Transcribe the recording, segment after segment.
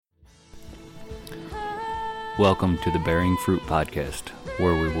Welcome to the Bearing Fruit Podcast,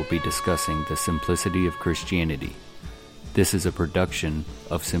 where we will be discussing the simplicity of Christianity. This is a production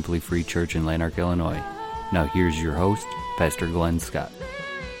of Simply Free Church in Lanark, Illinois. Now here's your host, Pastor Glenn Scott.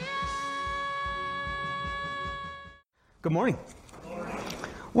 Good morning.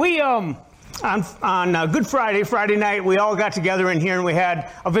 We, on Good Friday night, we all got together in here and we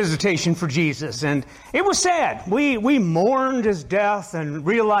had a visitation for Jesus. And it was sad. We mourned his death and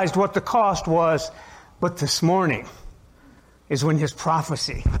realized what the cost was. But this morning is when his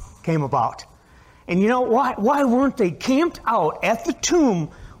prophecy came about. And you know, why weren't they camped out at the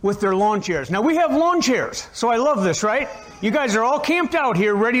tomb with their lawn chairs? Now, we have lawn chairs, so I love this, right? You guys are all camped out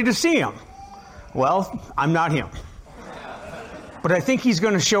here ready to see him. Well, I'm not him. But I think he's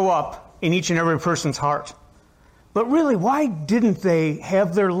going to show up in each and every person's heart. But really, why didn't they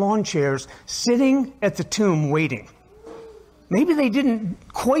have their lawn chairs sitting at the tomb waiting? Maybe they didn't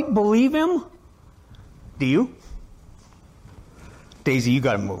quite believe him? Do you? Daisy, you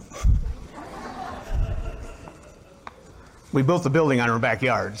got to move. We built the building on our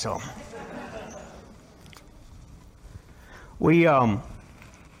backyard, so. We've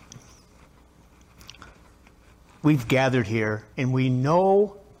gathered here, and we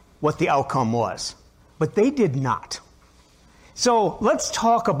know what the outcome was. But they did not. So let's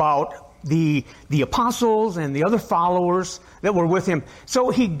talk about the apostles and the other followers that were with him. So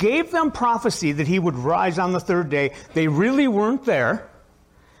he gave them prophecy that he would rise on the third day. They really weren't there,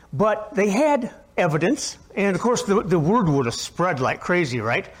 but they had evidence. And of course, the word would have spread like crazy,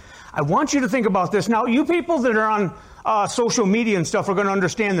 right? I want you to think about this. Now, you people that are on social media and stuff are going to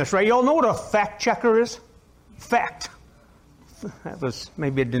understand this, right? You all know what a fact checker is? Fact.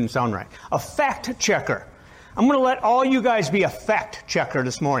 Maybe it didn't sound right. A fact checker. I'm going to let all you guys be a fact checker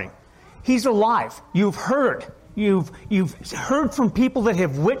this morning. He's alive. You've heard from people that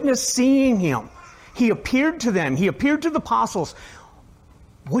have witnessed seeing him. He appeared to them. He appeared to the apostles.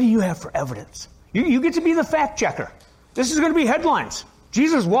 What do you have for evidence? You get to be the fact checker. This is going to be headlines.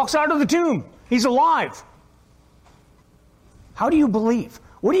 Jesus walks out of the tomb. He's alive. How do you believe?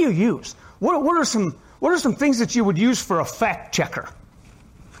 What do you use? What are some things that you would use for a fact checker?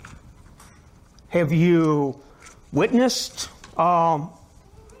 Have you witnessed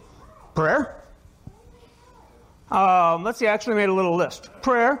prayer? Let's see, I actually made a little list.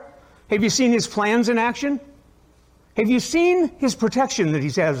 Prayer. Have you seen his plans in action? Have you seen his protection that he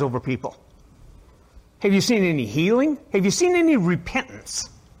has over people? Have you seen any healing? Have you seen any repentance?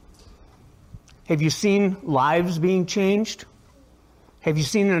 Have you seen lives being changed? Have you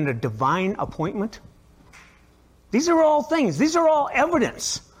seen a divine appointment? These are all things. These are all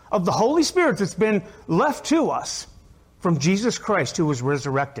evidence of the Holy Spirit that's been left to us from Jesus Christ who was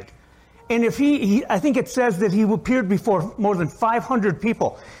resurrected. And if I think it says that he appeared before more than 500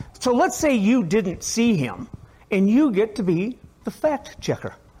 people. So let's say you didn't see him, and you get to be the fact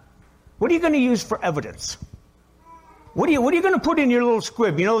checker. What are you going to use for evidence? What are you going to put in your little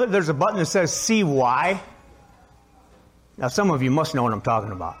squib? You know that there's a button that says see why? Now some of you must know what I'm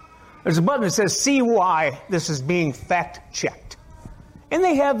talking about. There's a button that says see why this is being fact checked. And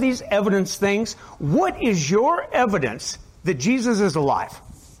they have these evidence things. What is your evidence that Jesus is alive?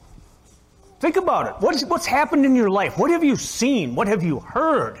 Think about it. What's happened in your life? What have you seen? What have you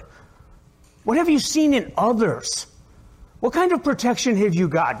heard? What have you seen in others? What kind of protection have you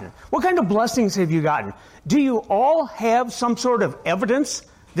gotten? What kind of blessings have you gotten? Do you all have some sort of evidence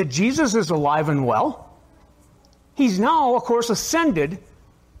that Jesus is alive and well? He's now, of course, ascended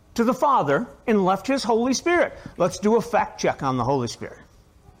to the Father and left his Holy Spirit. Let's do a fact check on the Holy Spirit.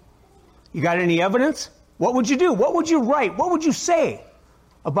 You got any evidence? What would you do? What would you write? What would you say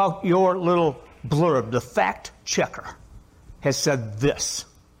about your little blurb? The fact checker has said this.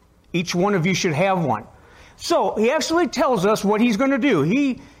 Each one of you should have one. So he actually tells us what he's going to do.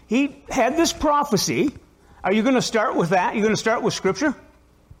 He had this prophecy. Are you going to start with that? You're going to start with Scripture?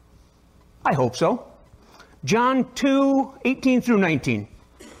 I hope so. John 2:18 through 19.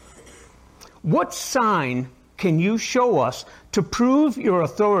 What sign can you show us to prove your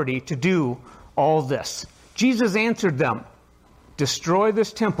authority to do all this? Jesus answered them, destroy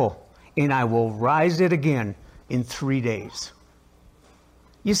this temple, and I will rise it again in 3 days.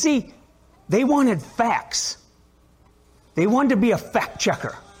 You see, they wanted facts. They wanted to be a fact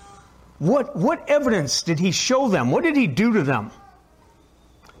checker. What evidence did he show them? What did he do to them?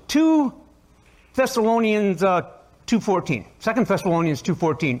 2 Thessalonians 2:14. 2 Thessalonians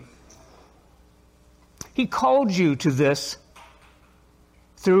 2:14. He called you to this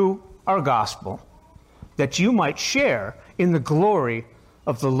through our gospel, that you might share in the glory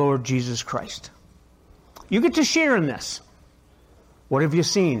of the Lord Jesus Christ. You get to share in this. What have you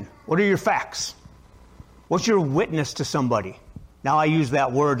seen? What are your facts? What's your witness to somebody? Now I use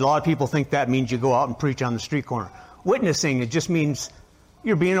that word. A lot of people think that means you go out and preach on the street corner. Witnessing, it just means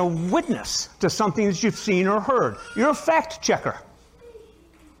you're being a witness to something that you've seen or heard. You're a fact checker.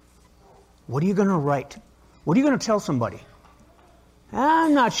 What are you going to write? What are you going to tell somebody?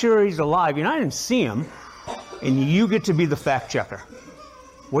 I'm not sure he's alive. I didn't see him. And you get to be the fact checker.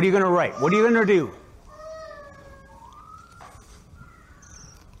 What are you going to write? What are you going to do?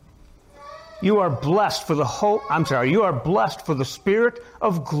 You are blessed for you are blessed for the Spirit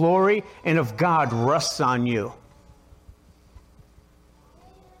of glory and of God rests on you.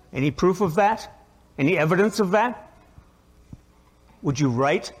 Any proof of that? Any evidence of that? Would you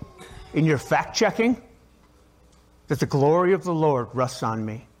write in your fact checking that the glory of the Lord rests on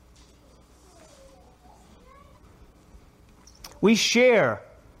me? We share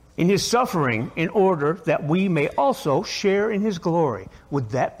in his suffering in order that we may also share in his glory.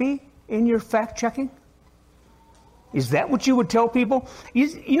 Would that be in your fact checking? Is that what you would tell people?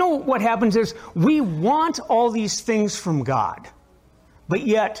 You know what happens is we want all these things from God, but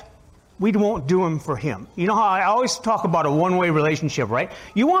yet we won't do them for him. You know how I always talk about a one-way relationship, right?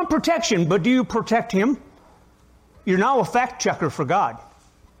 You want protection, but do you protect him? You're now a fact checker for God.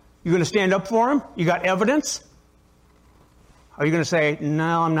 You're going to stand up for him? You got evidence? Are you going to say,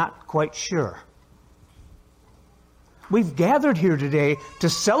 no, I'm not quite sure? We've gathered here today to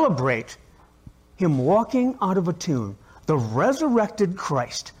celebrate him walking out of a tomb, the resurrected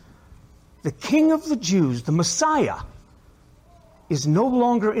Christ, the King of the Jews, the Messiah, is no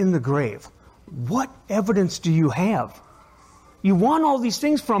longer in the grave. What evidence do you have? You want all these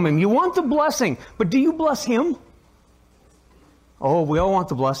things from him. You want the blessing, but do you bless him? Oh, we all want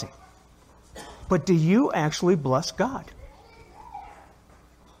the blessing. But do you actually bless God?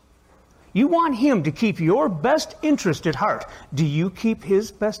 You want him to keep your best interest at heart. Do you keep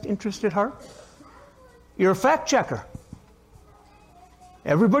his best interest at heart? You're a fact checker.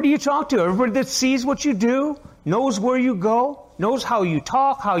 Everybody you talk to, everybody that sees what you do, knows where you go, knows how you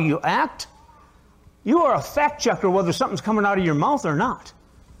talk, how you act. You are a fact checker whether something's coming out of your mouth or not.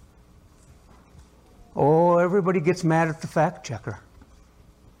 Oh, everybody gets mad at the fact checker.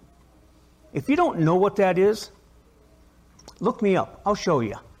 If you don't know what that is, look me up. I'll show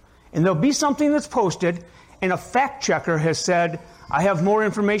you. And there'll be something that's posted, and a fact checker has said, I have more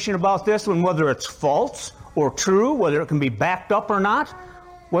information about this, and whether it's false or true, whether it can be backed up or not,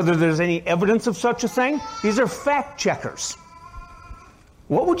 whether there's any evidence of such a thing. These are fact checkers.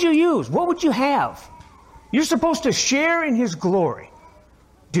 What would you use? What would you have? You're supposed to share in his glory.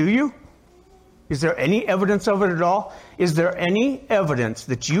 Do you? Is there any evidence of it at all? Is there any evidence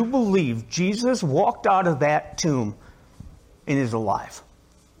that you believe Jesus walked out of that tomb and is alive?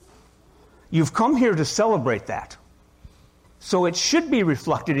 You've come here to celebrate that. So it should be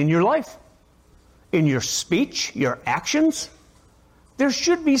reflected in your life, in your speech, your actions. There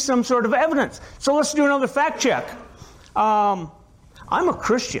should be some sort of evidence. So let's do another fact check. I'm a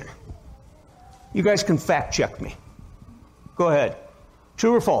Christian. You guys can fact check me. Go ahead.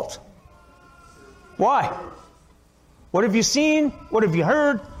 True or false? Why? What have you seen? What have you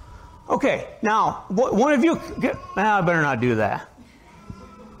heard? Okay, now, one of you... I better not do that.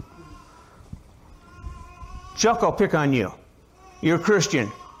 Chuck, I'll pick on you. You're a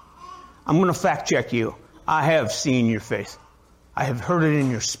Christian. I'm going to fact check you. I have seen your faith. I have heard it in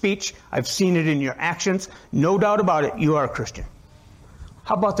your speech. I've seen it in your actions. No doubt about it, you are a Christian.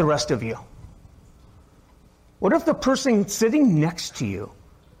 How about the rest of you? What if the person sitting next to you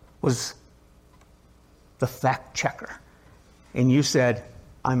was the fact checker? And you said,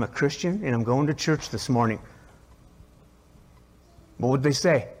 I'm a Christian and I'm going to church this morning. What would they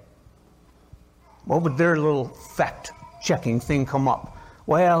say? What would their little fact-checking thing come up?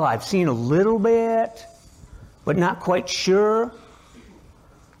 Well, I've seen a little bit, but not quite sure.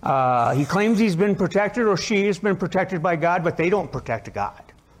 He claims he's been protected or she has been protected by God, but they don't protect God.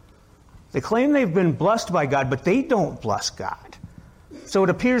 They claim they've been blessed by God, but they don't bless God. So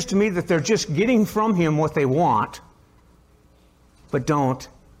it appears to me that they're just getting from him what they want, but don't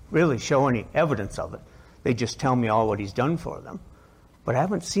really show any evidence of it. They just tell me all what he's done for them. But I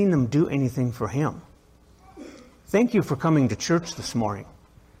haven't seen them do anything for him. Thank you for coming to church this morning.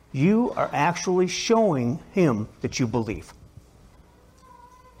 You are actually showing him that you believe.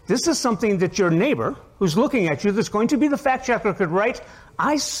 This is something that your neighbor who's looking at you, that's going to be the fact checker, could write.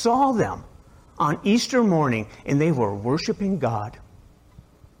 I saw them on Easter morning and they were worshiping God.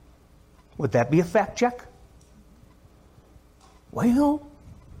 Would that be a fact check? Well,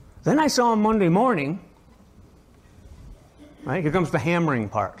 then I saw them Monday morning. Right? Here comes the hammering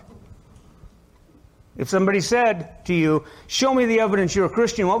part. If somebody said to you, show me the evidence you're a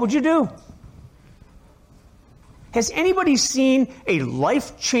Christian, what would you do? Has anybody seen a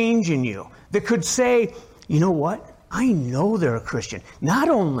life change in you that could say, you know what? I know they're a Christian. Not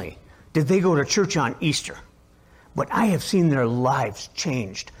only did they go to church on Easter, but I have seen their lives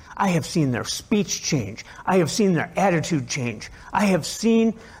changed. I have seen their speech change. I have seen their attitude change. I have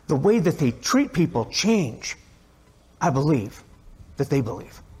seen the way that they treat people change. I believe that they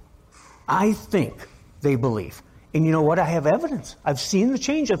believe. I think they believe. And you know what? I have evidence. I've seen the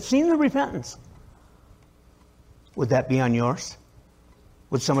change. I've seen the repentance. Would that be on yours?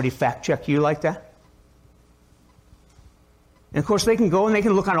 Would somebody fact check you like that? And of course, they can go and they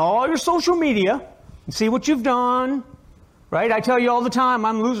can look on all your social media and see what you've done. Right? I tell you all the time,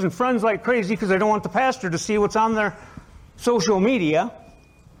 I'm losing friends like crazy because I don't want the pastor to see what's on their social media.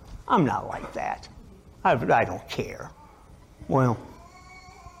 I'm not like that. I don't care. Well,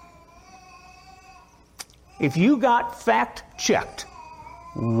 if you got fact checked,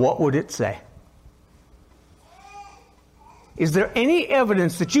 what would it say? Is there any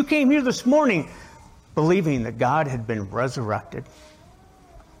evidence that you came here this morning believing that God had been resurrected?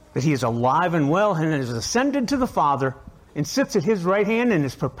 That he is alive and well and has ascended to the Father and sits at his right hand and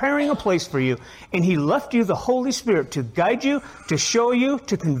is preparing a place for you. And he left you the Holy Spirit to guide you, to show you,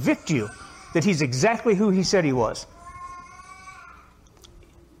 to convict you that he's exactly who he said he was.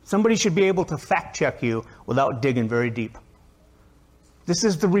 Somebody should be able to fact check you without digging very deep. This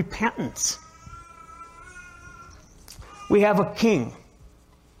is the repentance. We have a king.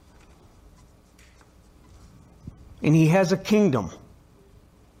 And he has a kingdom.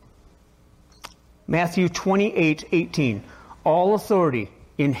 Matthew 28:18. All authority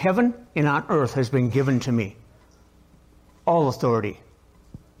in heaven and on earth has been given to me. All authority.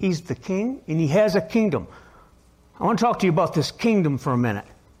 He's the king and he has a kingdom. I want to talk to you about this kingdom for a minute.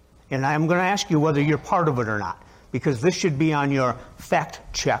 And I'm going to ask you whether you're part of it or not, because this should be on your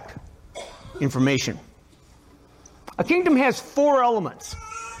fact-checked information. A kingdom has 4 elements: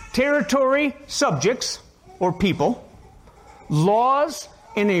 territory, subjects, or people, laws,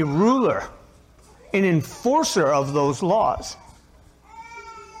 and a ruler, an enforcer of those laws.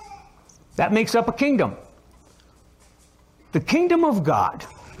 That makes up a kingdom. The kingdom of God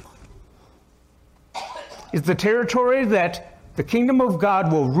is the territory that the kingdom of God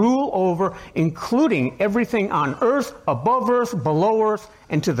will rule over, including everything on earth, above earth, below earth,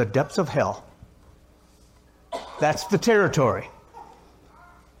 and to the depths of hell. That's the territory.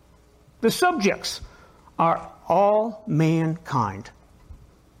 The subjects are all mankind.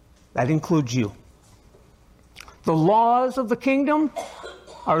 That includes you. The laws of the kingdom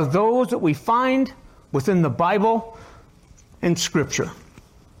are those that we find within the Bible and Scripture.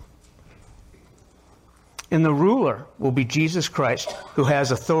 And the ruler will be Jesus Christ, who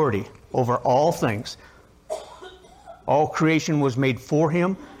has authority over all things. All creation was made for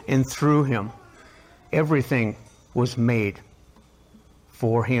him and through him. Everything was made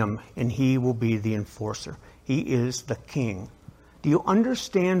for him, and he will be the enforcer. He is the king. Do you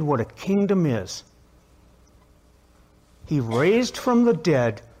understand what a kingdom is? He raised from the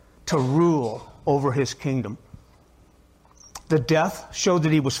dead to rule over his kingdom. The death showed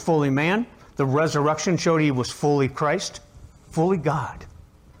that he was fully man. The resurrection showed he was fully Christ, fully God,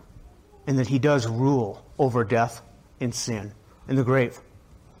 and that he does rule over death and sin and the grave.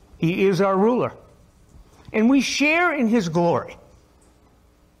 He is our ruler, and we share in his glory.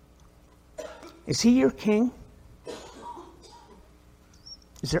 Is he your king?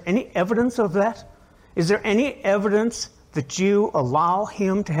 Is there any evidence of that? Is there any evidence that you allow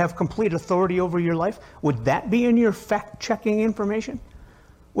him to have complete authority over your life? Would that be in your fact-checking information?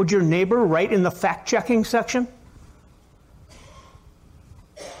 Would your neighbor write in the fact-checking section?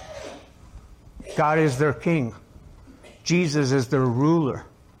 God is their king. Jesus is their ruler.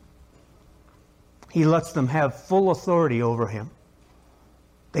 He lets them have full authority over him.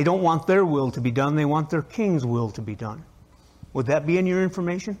 They don't want their will to be done. They want their king's will to be done. Would that be in your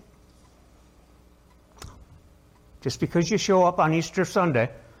information? Just because you show up on Easter Sunday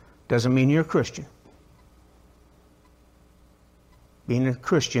doesn't mean you're a Christian. Being a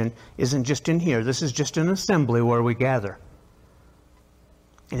Christian isn't just in here. This is just an assembly where we gather.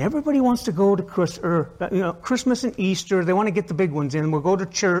 And everybody wants to go to Christmas and Easter. They want to get the big ones in. We'll go to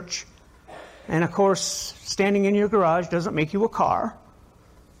church. And of course, standing in your garage doesn't make you a car.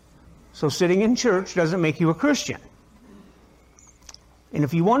 So sitting in church doesn't make you a Christian. And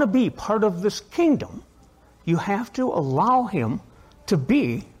if you want to be part of this kingdom, you have to allow him to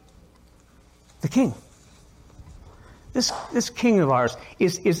be the king. This king of ours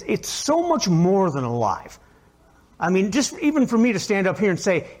it's so much more than alive. I mean, just even for me to stand up here and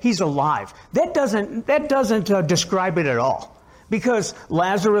say he's alive, that doesn't describe it at all. because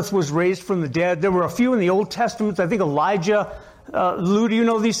Lazarus was raised from the dead. There were a few in the Old Testament. I think Elijah, Lou, do you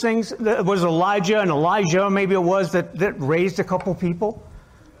know these things? It was Elijah and Elijah, maybe it was, that raised a couple people.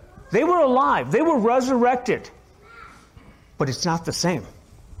 They were alive. They were resurrected. But it's not the same.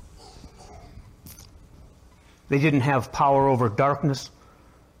 They didn't have power over darkness.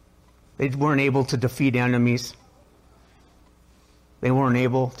 They weren't able to defeat enemies. They weren't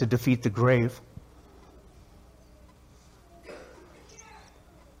able to defeat the grave.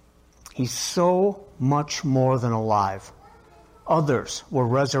 He's so much more than alive. Others were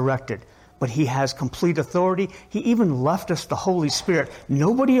resurrected, but he has complete authority. He even left us the Holy Spirit.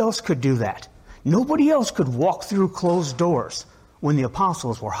 Nobody else could do that. Nobody else could walk through closed doors when the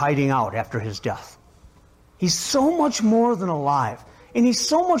apostles were hiding out after his death. He's so much more than alive. And he's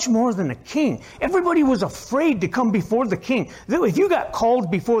so much more than a king. Everybody was afraid to come before the king. If you got called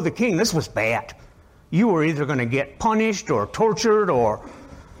before the king, this was bad. You were either going to get punished or tortured or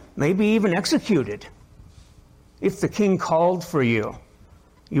maybe even executed. If the king called for you,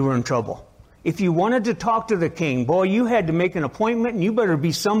 you were in trouble. If you wanted to talk to the king, boy, you had to make an appointment, and you better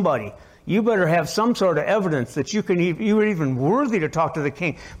be somebody. You better have some sort of evidence that you were even worthy to talk to the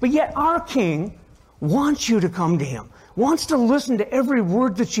king. But yet our king wants you to come to him, wants to listen to every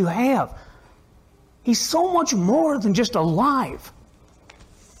word that you have. He's so much more than just alive.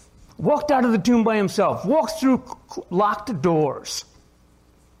 Walked out of the tomb by himself, walked through locked doors.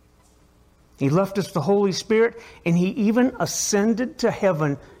 He left us the Holy Spirit, and he even ascended to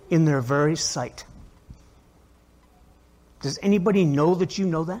heaven in their very sight. Does anybody know that you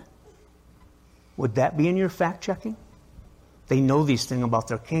know that? Would that be in your fact-checking? They know these things about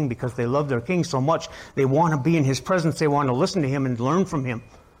their king because they love their king so much. They want to be in his presence. They want to listen to him and learn from him.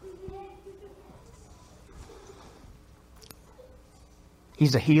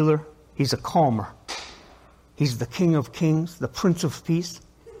 He's a healer. He's a calmer. He's the King of Kings, the Prince of Peace.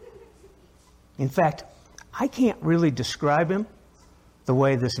 In fact, I can't really describe him the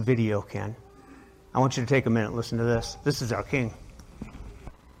way this video can. I want you to take a minute and listen to this. This is our king.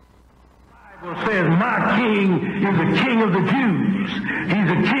 It says, my king is the king of the Jews. He's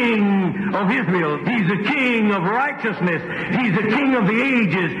the king of Israel. He's the king of righteousness. He's the king of the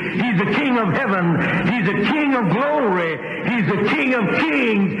ages. He's the king of heaven. He's the king of glory. He's the king of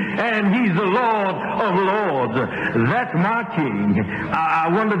kings. And he's the Lord of lords. That's my king. I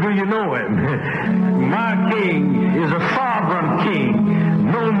wonder, do you know him? My king is a sovereign king.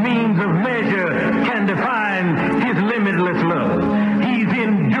 No means of measure can define his limitless love. He's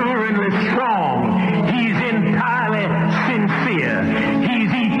enduringly strong. He's entirely sincere.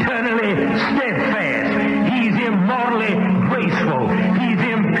 He's eternally steadfast. He's immortally graceful. He's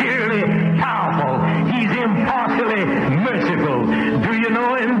imperially powerful. He's impartially merciful. Do you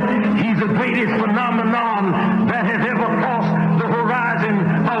know him? He's the greatest phenomenon that has ever crossed the horizon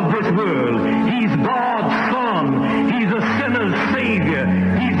of this world. He's God's Son. He's a sinner's Savior.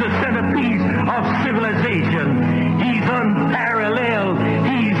 He's the centerpiece of civilization. He's unparalleled.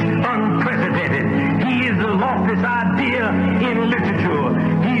 He's unprecedented. He is the loftiest idea in literature.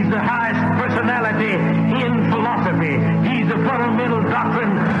 He's the highest personality in philosophy. He's the fundamental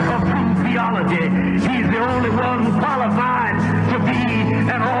doctrine of true theology. He's the only one qualified to be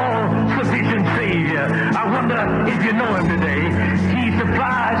an all-sufficient Savior. I wonder if you know him today. He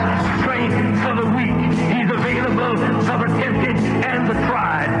supplies strength for the weak. He's available for the tempted and the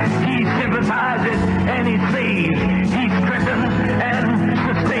tried. He sympathizes and he saves. He strengthens and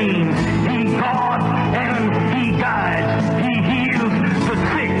sustains. He guards and he guides. He heals the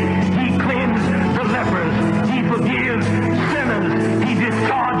sick. He cleanses the lepers. He forgives sinners. He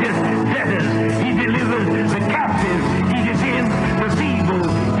discharges debtors. He delivers the captives. He defends the feeble.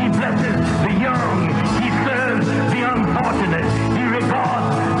 He blesses the young. He serves the unfortunate. He regards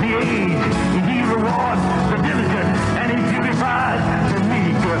the aged. He rewards the diligent. And he purifies the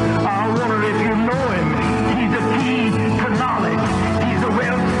meek. I wonder if you know him. He's the King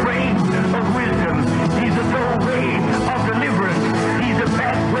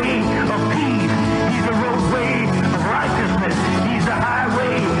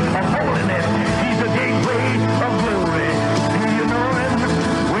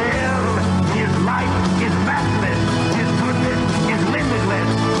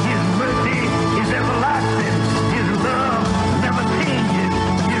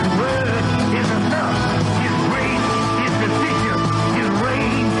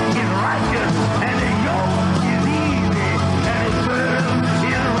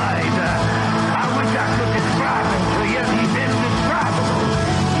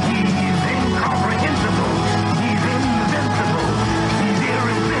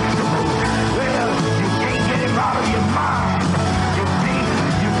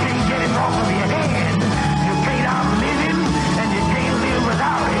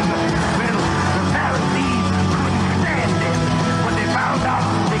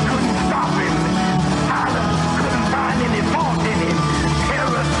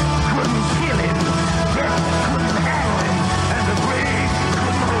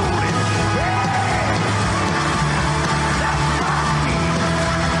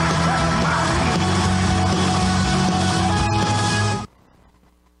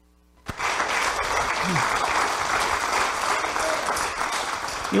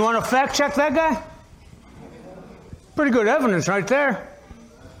You want to fact check that guy? Pretty good evidence right there.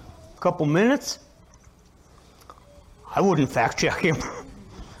 A couple minutes. I wouldn't fact check him.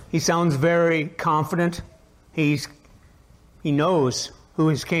 He sounds very confident. He knows who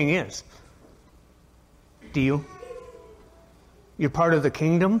his king is. Do you? You're part of the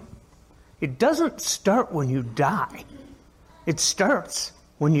kingdom? It doesn't start when you die. It starts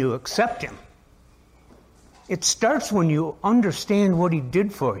when you accept him. It starts when you understand what he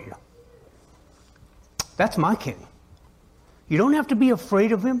did for you. That's my king. You don't have to be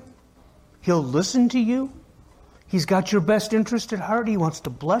afraid of him. He'll listen to you. He's got your best interest at heart. He wants to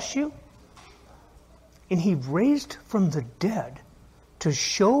bless you. And he raised from the dead to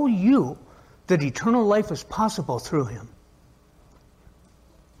show you that eternal life is possible through him.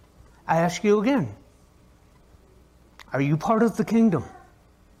 I ask you again, are you part of the kingdom?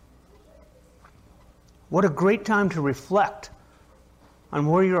 What a great time to reflect on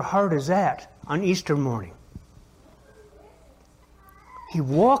where your heart is at on Easter morning. He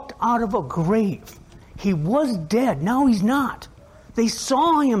walked out of a grave. He was dead. Now he's not. They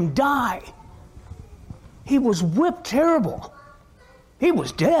saw him die. He was whipped terrible. He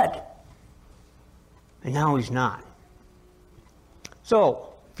was dead. And now he's not. So,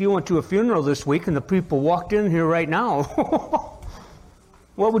 if you went to a funeral this week and the people walked in here right now,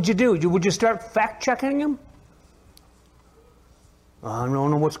 what would you do? Would you start fact-checking him? I don't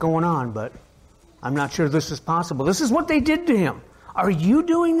know what's going on, but I'm not sure this is possible. This is what they did to him. Are you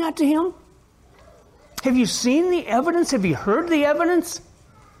doing that to him? Have you seen the evidence? Have you heard the evidence?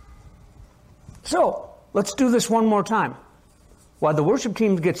 So, let's do this one more time. While the worship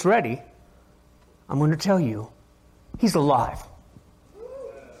team gets ready, I'm going to tell you, he's alive.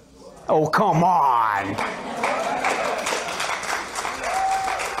 Oh, come on.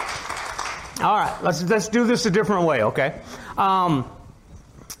 All right, let's do this a different way, okay? I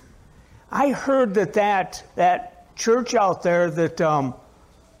heard that church out there that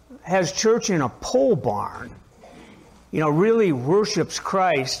has church in a pole barn, really worships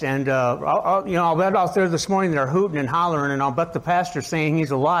Christ. And, I'll bet out there this morning they're hooting and hollering, and I'll bet the pastor's saying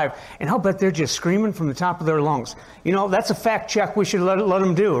he's alive, and I'll bet they're just screaming from the top of their lungs. That's a fact check we should let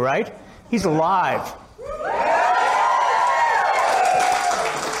them do, right? He's alive.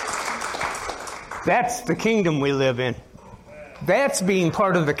 That's the kingdom we live in. That's being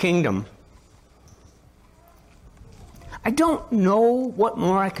part of the kingdom. I don't know what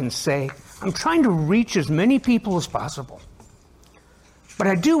more I can say. I'm trying to reach as many people as possible. But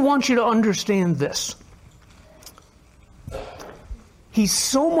I do want you to understand this. He's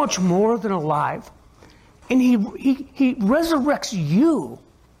so much more than alive. And he resurrects you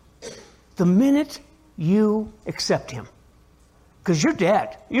the minute you accept him. Because you're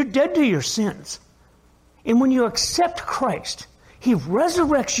dead. You're dead to your sins. And when you accept Christ, he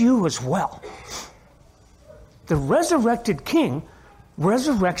resurrects you as well. The resurrected king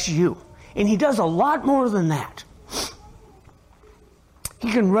resurrects you. And he does a lot more than that.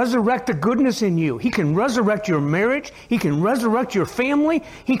 He can resurrect the goodness in you. He can resurrect your marriage. He can resurrect your family.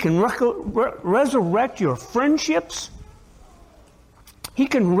 He can resurrect your friendships. He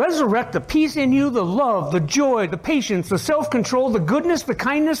can resurrect the peace in you, the love, the joy, the patience, the self-control, the goodness, the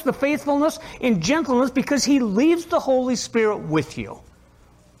kindness, the faithfulness, and gentleness, because he leaves the Holy Spirit with you.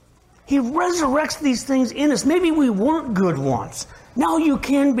 He resurrects these things in us. Maybe we weren't good once. Now you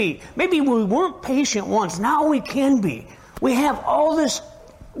can be. Maybe we weren't patient once. Now we can be. We have all this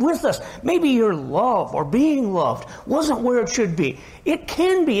with us. Maybe your love or being loved wasn't where it should be. It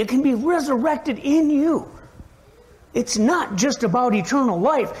can be. It can be resurrected in you. It's not just about eternal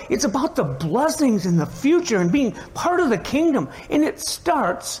life. It's about the blessings in the future and being part of the kingdom. And it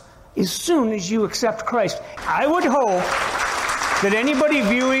starts as soon as you accept Christ. I would hope that anybody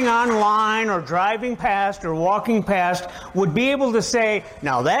viewing online or driving past or walking past would be able to say,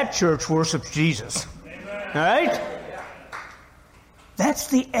 now that church worships Jesus. Amen. All right? That's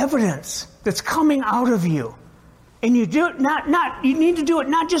the evidence that's coming out of you. And you do it you need to do it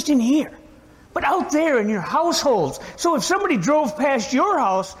not just in here, but out there in your households. So if somebody drove past your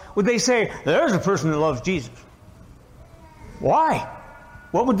house, would they say, there's a person that loves Jesus? Why?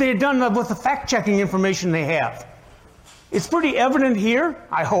 What would they have done with the fact-checking information they have? It's pretty evident here,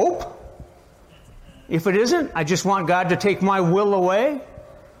 I hope. If it isn't, I just want God to take my will away.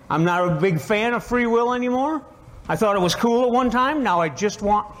 I'm not a big fan of free will anymore. I thought it was cool at one time. Now I just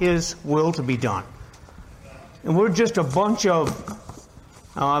want his will to be done. And we're just a bunch of...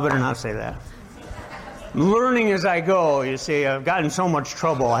 Oh, I better not say that. Learning as I go. You see, I've gotten in so much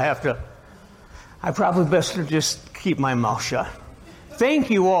trouble. I probably best to just keep my mouth shut. Thank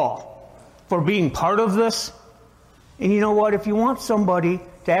you all for being part of this. And you know what? If you want somebody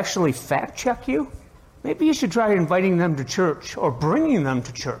to actually fact check you, maybe you should try inviting them to church or bringing them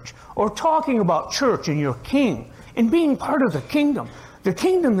to church or talking about church and your king and being part of the kingdom. The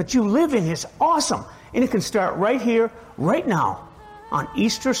kingdom that you live in is awesome, and it can start right here, right now, on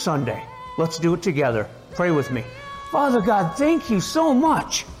Easter Sunday. Let's do it together. Pray with me. Father God, thank you so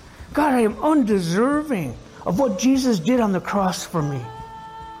much. God, I am undeserving of what Jesus did on the cross for me.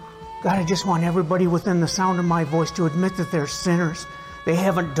 God, I just want everybody within the sound of my voice to admit that they're sinners. They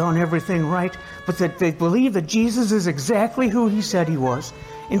haven't done everything right, but that they believe that Jesus is exactly who he said he was.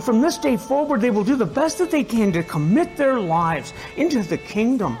 And from this day forward, they will do the best that they can to commit their lives into the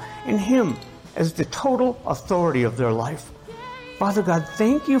kingdom and him as the total authority of their life. Father God,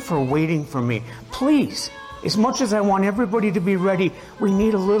 thank you for waiting for me. Please, as much as I want everybody to be ready, we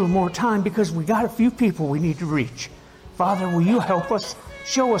need a little more time because we got a few people we need to reach. Father, will you help us?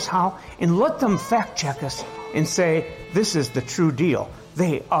 Show us how, and let them fact check us and say, this is the true deal.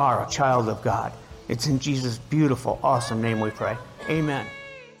 They are a child of God. It's in Jesus' beautiful, awesome name we pray. Amen.